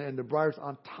thorns and the briars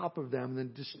on top of them, and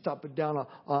then just stop it down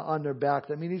on their backs.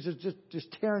 I mean, he's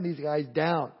just tearing these guys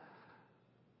down.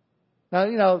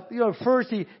 Now, first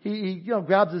he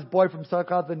grabs this boy from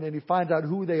Succoth and he finds out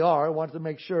who they are. Wants to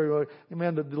make sure,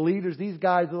 the leaders, these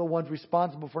guys are the ones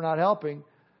responsible for not helping.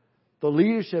 The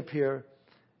leadership here,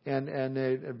 and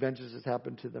adventures has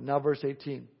happened to them. Now, verse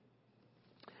 18.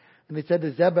 And they said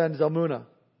to Zebah and Zalmunna,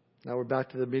 now we're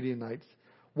back to the Midianites,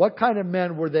 what kind of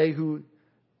men were they who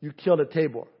you killed at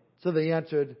Tabor? So they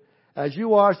answered, as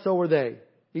you are, so were they.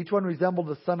 Each one resembled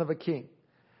the son of a king.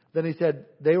 Then he said,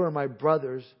 they were my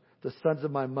brothers, the sons of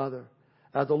my mother.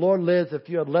 As the Lord lives, if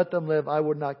you had let them live, I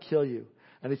would not kill you.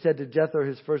 And he said to Jether,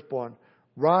 his firstborn,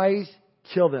 rise,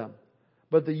 kill them.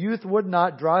 But the youth would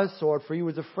not draw his sword, for he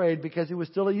was afraid, because he was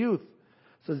still a youth.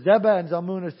 So Zebah and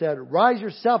Zalmunna said, rise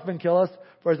yourself and kill us,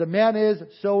 for as a man is,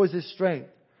 so is his strength.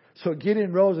 So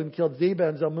Gideon rose and killed Zebah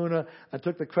and Zalmunna, and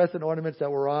took the crescent ornaments that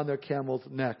were on their camels'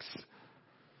 necks.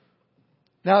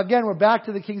 Now again, we're back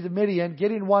to the kings of Midian.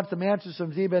 Gideon wants some answers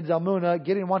from Zebah and Zalmunna.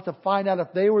 Gideon wants to find out if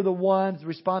they were the ones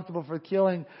responsible for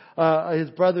killing his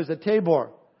brothers at Tabor.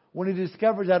 When he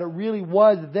discovers that it really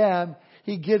was them,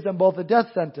 he gives them both a death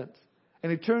sentence.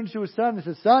 And he turns to his son and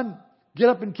says, "Son, get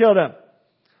up and kill them."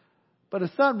 But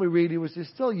his son, we read, he was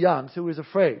just still young, so he was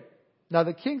afraid. Now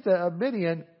the kings of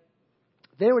Midian,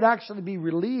 they would actually be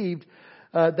relieved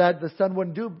that the son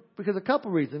wouldn't do, because a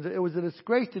couple reasons. It was a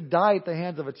disgrace to die at the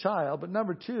hands of a child, but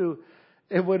number two,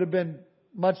 it would have been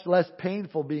much less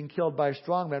painful being killed by a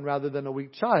strong man rather than a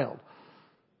weak child.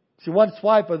 See, one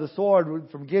swipe of the sword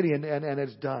from Gideon and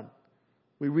it's done.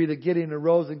 We read that Gideon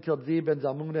arose and killed Zebah and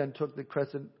Zalmunna and took the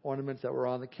crescent ornaments that were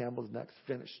on the camels' necks.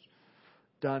 Finished.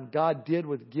 Done. God did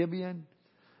with Gideon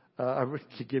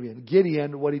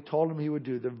what he told him he would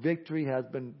do. The victory has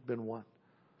been won.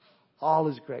 All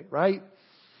is great, right?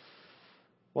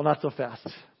 Well, not so fast.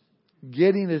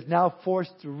 Gideon is now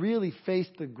forced to really face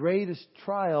the greatest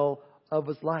trial of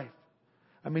his life.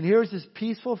 I mean, here's this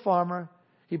peaceful farmer.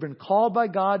 He'd been called by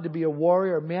God to be a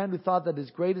warrior, a man who thought that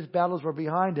his greatest battles were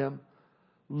behind him.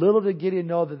 Little did Gideon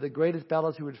know that the greatest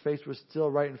battles he would face were still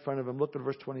right in front of him. Look at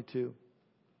verse 22.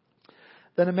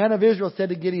 Then the men of Israel said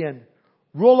to Gideon,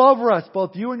 "Rule over us,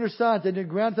 both you and your sons and your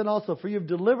grandson also, for you have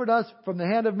delivered us from the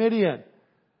hand of Midian.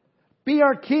 Be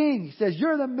our king." He says,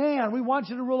 "You're the man. We want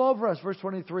you to rule over us." Verse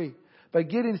 23. But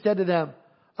Gideon said to them,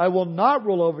 "I will not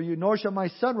rule over you, nor shall my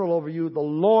son rule over you. The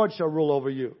Lord shall rule over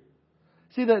you."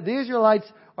 See, the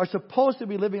Israelites are supposed to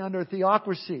be living under a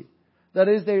theocracy. That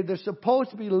is, they're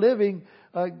supposed to be living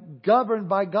governed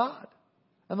by God.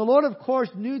 And the Lord, of course,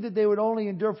 knew that they would only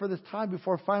endure for this time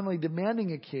before finally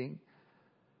demanding a king.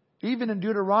 Even in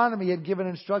Deuteronomy, he had given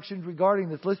instructions regarding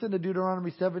this. Listen to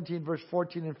Deuteronomy 17, verse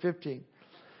 14 and 15.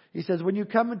 He says, "When you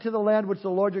come into the land which the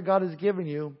Lord your God has given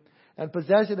you, and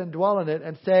possess it and dwell in it,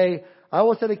 and say, 'I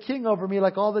will set a king over me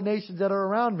like all the nations that are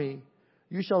around me,'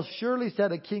 you shall surely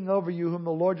set a king over you whom the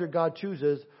Lord your God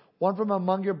chooses. One from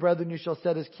among your brethren you shall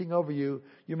set as king over you.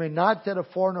 You may not set a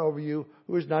foreigner over you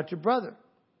who is not your brother."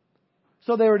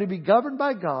 So they were to be governed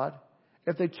by God.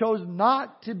 If they chose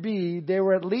not to be, they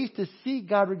were at least to seek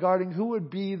God regarding who would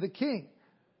be the king.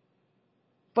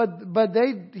 But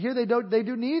they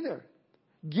do neither.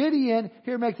 Gideon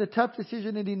here makes a tough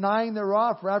decision in denying their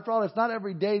offer. After all, it's not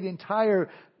every day the entire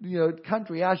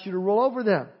country asks you to rule over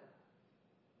them.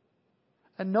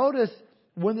 And notice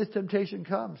when this temptation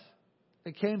comes,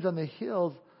 it comes on the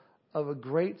heels of a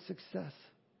great success.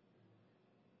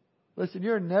 Listen,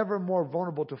 you're never more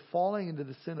vulnerable to falling into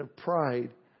the sin of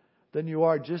pride than you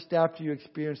are just after you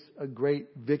experience a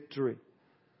great victory.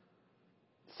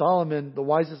 Solomon, the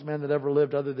wisest man that ever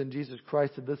lived other than Jesus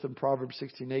Christ, said this in Proverbs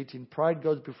 16:18. "Pride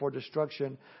goes before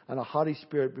destruction and a haughty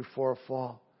spirit before a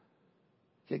fall."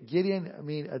 Yet Gideon,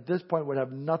 at this point would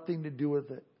have nothing to do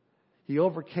with it. He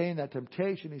overcame that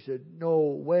temptation. He said, "No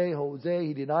way, Jose."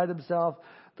 He denied himself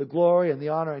the glory and the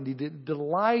honor, and he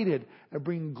delighted in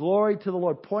bringing glory to the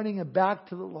Lord, pointing it back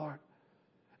to the Lord.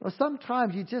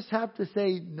 Sometimes you just have to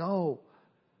say no.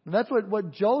 And that's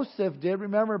what Joseph did.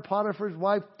 Remember, Potiphar's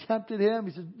wife tempted him.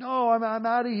 He said, "No, I'm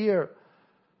out of here."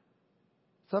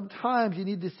 Sometimes you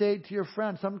need to say it to your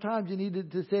friends. Sometimes you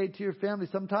need to say it to your family.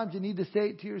 Sometimes you need to say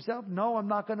it to yourself. "No, I'm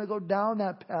not going to go down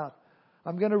that path.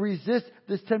 I'm going to resist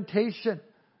this temptation."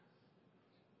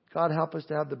 God help us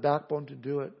to have the backbone to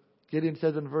do it. Gideon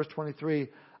says in verse 23,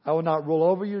 "I will not rule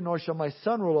over you, nor shall my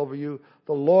son rule over you.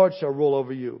 The Lord shall rule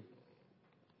over you."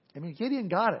 Gideon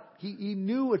got it. He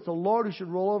knew it's the Lord who should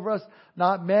rule over us,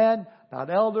 not men, not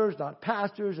elders, not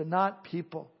pastors, and not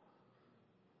people.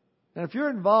 And if you're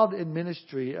involved in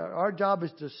ministry, our job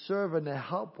is to serve and to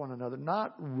help one another,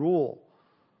 not rule.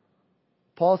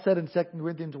 Paul said in 2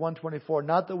 Corinthians 1:24,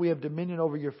 "Not that we have dominion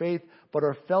over your faith, but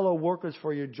are fellow workers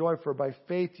for your joy, for by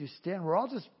faith you stand." We're all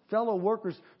just fellow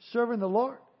workers serving the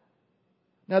Lord.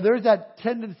 Now there's that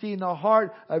tendency in the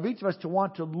heart of each of us to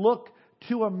want to look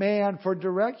to a man for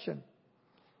direction.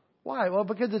 Why? Well,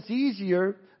 because it's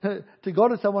easier to go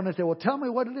to someone and say, "Well, tell me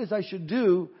what it is I should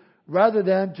do," rather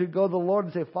than to go to the Lord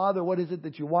and say, "Father, what is it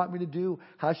that you want me to do?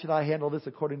 How should I handle this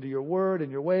according to your word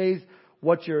and your ways?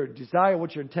 What's your desire?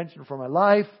 What's your intention for my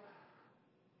life?"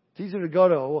 It's easier to go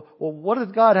to, "Well, what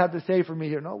does God have to say for me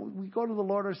here?" No, we go to the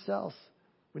Lord ourselves.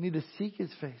 We need to seek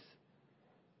His face.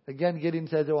 Again, Gideon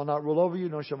says, "I will not rule over you,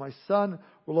 nor shall my son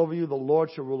rule over you. The Lord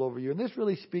shall rule over you." And this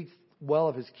really speaks well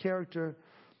of his character.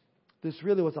 This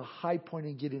really was a high point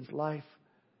in Gideon's life.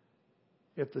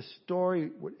 If the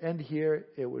story would end here,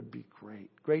 it would be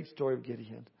great. Great story of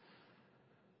Gideon.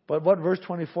 But what verse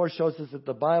 24 shows us that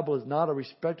the Bible is not a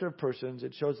respecter of persons.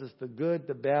 It shows us the good,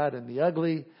 the bad, and the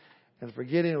ugly. And for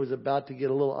Gideon, it was about to get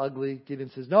a little ugly.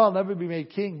 Gideon says, no, I'll never be made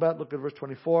king. But look at verse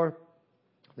 24.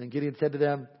 Then Gideon said to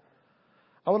them,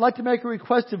 I would like to make a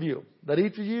request of you, that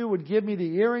each of you would give me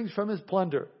the earrings from his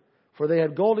plunder. For they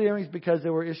had gold earrings because they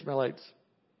were Ishmaelites.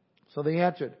 So they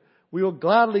answered, we will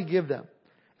gladly give them.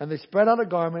 And they spread out a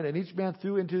garment, and each man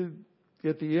threw into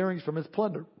it the earrings from his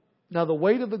plunder. Now the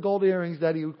weight of the gold earrings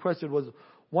that he requested was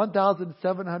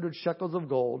 1,700 shekels of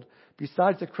gold,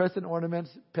 besides the crescent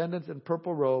ornaments, pendants, and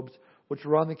purple robes, which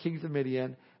were on the kings of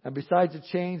Midian, and besides the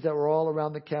chains that were all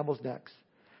around the camels' necks.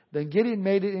 Then Gideon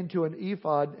made it into an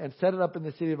ephod and set it up in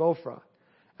the city of Ophrah.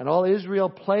 And all Israel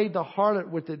played the harlot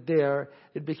with it there.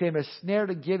 It became a snare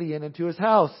to Gideon and to his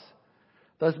house.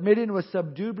 Thus Midian was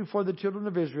subdued before the children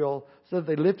of Israel, so that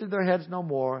they lifted their heads no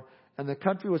more. And the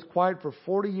country was quiet for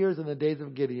 40 years in the days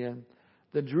of Gideon.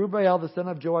 Then Jerubbaal, the son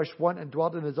of Joash, went and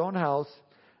dwelt in his own house.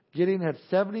 Gideon had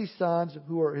 70 sons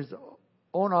who were his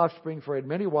own offspring, for he had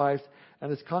many wives,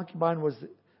 and his concubine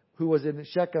who was in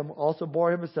Shechem also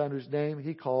bore him a son whose name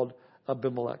he called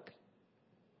Abimelech.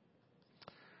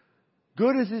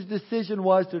 Good as his decision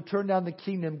was to turn down the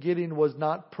kingdom, Gideon was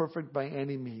not perfect by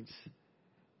any means.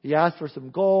 He asked for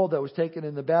some gold that was taken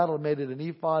in the battle and made it an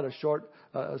ephod, a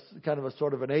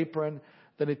sort of an apron.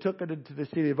 Then he took it into the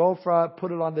city of Ophrah,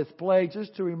 put it on display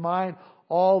just to remind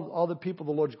all the people of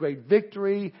the Lord's great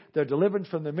victory, their deliverance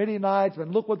from the Midianites,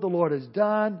 and look what the Lord has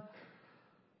done.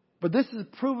 But this has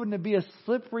proven to be a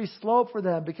slippery slope for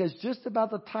them, because just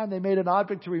about the time they made an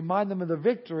object to remind them of the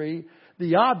victory,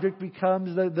 the object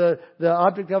becomes the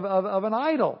object of an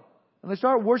idol. And they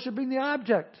start worshiping the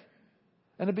object.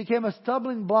 And it became a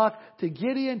stumbling block to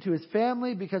Gideon, to his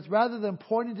family, because rather than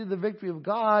pointing to the victory of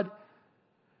God,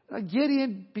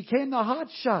 Gideon became the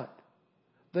hotshot.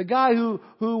 The guy who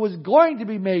was going to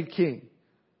be made king.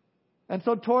 And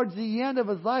so towards the end of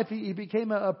his life, he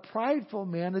became a prideful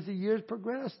man as the years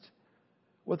progressed.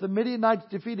 With the Midianites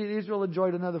defeated, Israel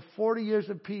enjoyed another 40 years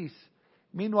of peace.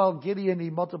 Meanwhile, Gideon, he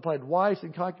multiplied wives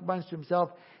and concubines to himself.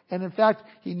 And in fact,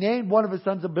 he named one of his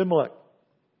sons Abimelech.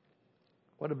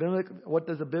 What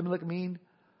does Abimelech mean?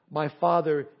 My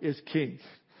father is king.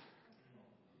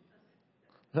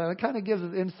 Now, it kind of gives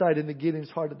us insight into Gideon's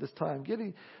heart at this time.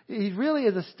 Gideon, he really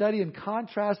is a study in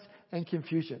contrast and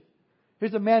confusion.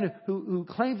 Here's a man who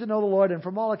claims to know the Lord, and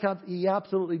from all accounts, he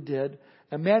absolutely did.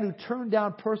 A man who turned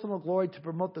down personal glory to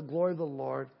promote the glory of the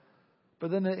Lord. But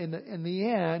then in the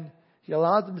end, he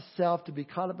allows himself to be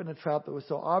caught up in a trap that was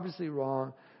so obviously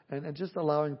wrong, and just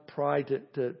allowing pride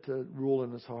to rule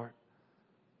in his heart.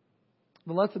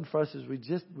 The lesson for us is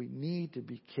we need to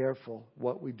be careful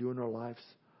what we do in our lives.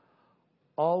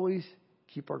 Always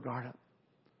keep our guard up.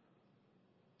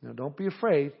 Now, don't be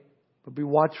afraid, but be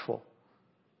watchful.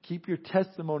 Keep your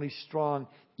testimony strong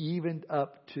even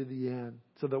up to the end,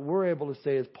 so that we're able to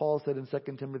say, as Paul said in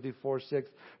 2 Timothy 4:6,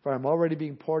 for I'm already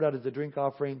being poured out as a drink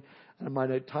offering, and in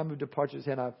my time of departure is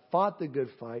at hand. I've fought the good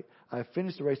fight. I have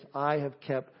finished the race. I have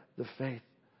kept the faith.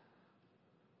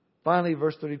 Finally,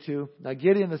 verse 32. Now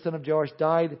Gideon, the son of Joash,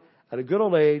 died at a good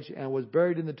old age and was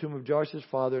buried in the tomb of Joash's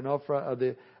father in Ophrah of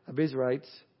the Abiezrites.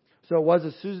 So it was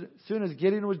as soon as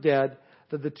Gideon was dead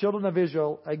that the children of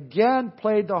Israel again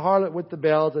played the harlot with the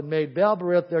Baals and made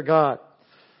Baal-berith their god.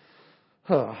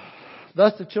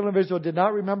 Thus the children of Israel did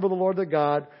not remember the Lord their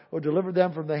God, who delivered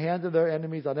them from the hands of their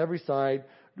enemies on every side,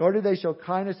 nor did they show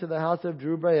kindness to the house of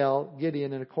Jerubbaal,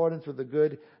 Gideon, in accordance with the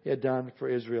good he had done for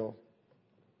Israel.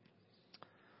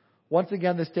 Once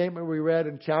again, the statement we read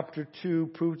in chapter 2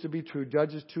 proves to be true.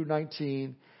 Judges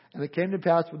 2:19. And it came to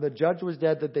pass when the judge was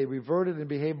dead that they reverted and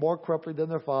behaved more corruptly than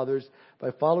their fathers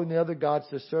by following the other gods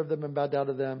to serve them and bow down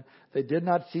to them. They did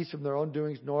not cease from their own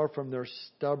doings nor from their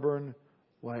stubborn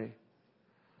way.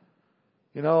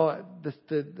 You know,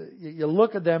 you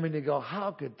look at them and you go,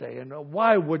 how could they? And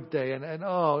why would they? And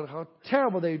oh, how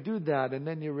terrible they do that. And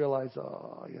then you realize,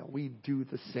 we do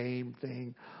the same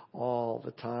thing all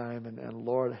the time. And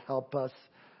Lord, help us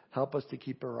to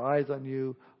keep our eyes on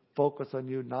you, focus on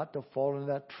you, not to fall into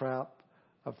that trap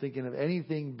of thinking of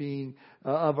anything being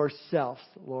of ourselves.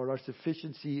 Lord, our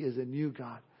sufficiency is in you,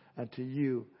 God, and to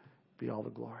you be all the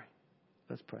glory.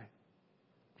 Let's pray.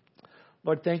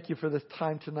 Lord, thank you for this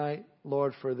time tonight.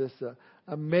 Lord, for this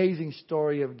amazing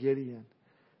story of Gideon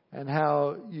and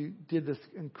how you did this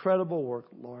incredible work,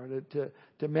 Lord,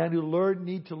 to men who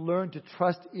need to learn to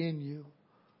trust in you.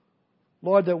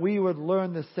 Lord, that we would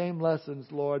learn the same lessons,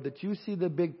 Lord, that you see the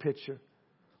big picture.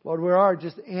 Lord, we are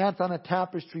just ants on a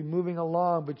tapestry moving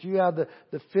along, but you have the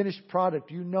finished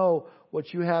product. You know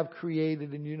what you have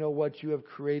created, and you know what you have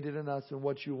created in us and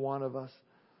what you want of us.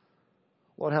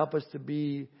 Lord, help us to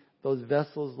be those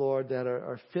vessels, Lord, that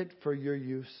are fit for your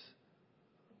use.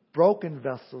 broken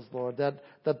vessels, Lord, that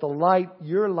the light,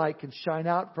 your light, can shine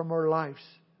out from our lives.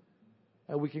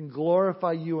 And we can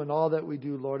glorify you in all that we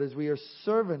do, Lord, as we are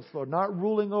servants, Lord, not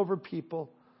ruling over people,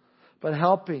 but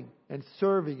helping and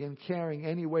serving and caring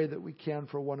any way that we can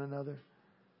for one another.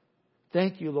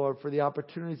 Thank you, Lord, for the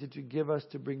opportunities that you give us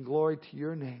to bring glory to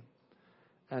your name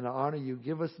and to honor you.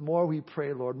 Give us more, we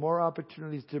pray, Lord, more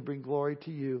opportunities to bring glory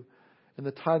to you in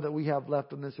the time that we have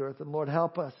left on this earth. And Lord,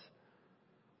 help us,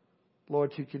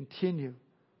 Lord, to continue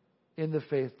in the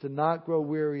faith, to not grow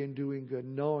weary in doing good,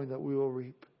 knowing that we will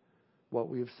reap what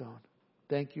we have sown.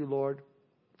 Thank you, Lord,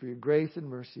 for your grace and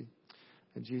mercy.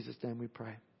 In Jesus' name we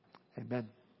pray.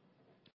 Amen.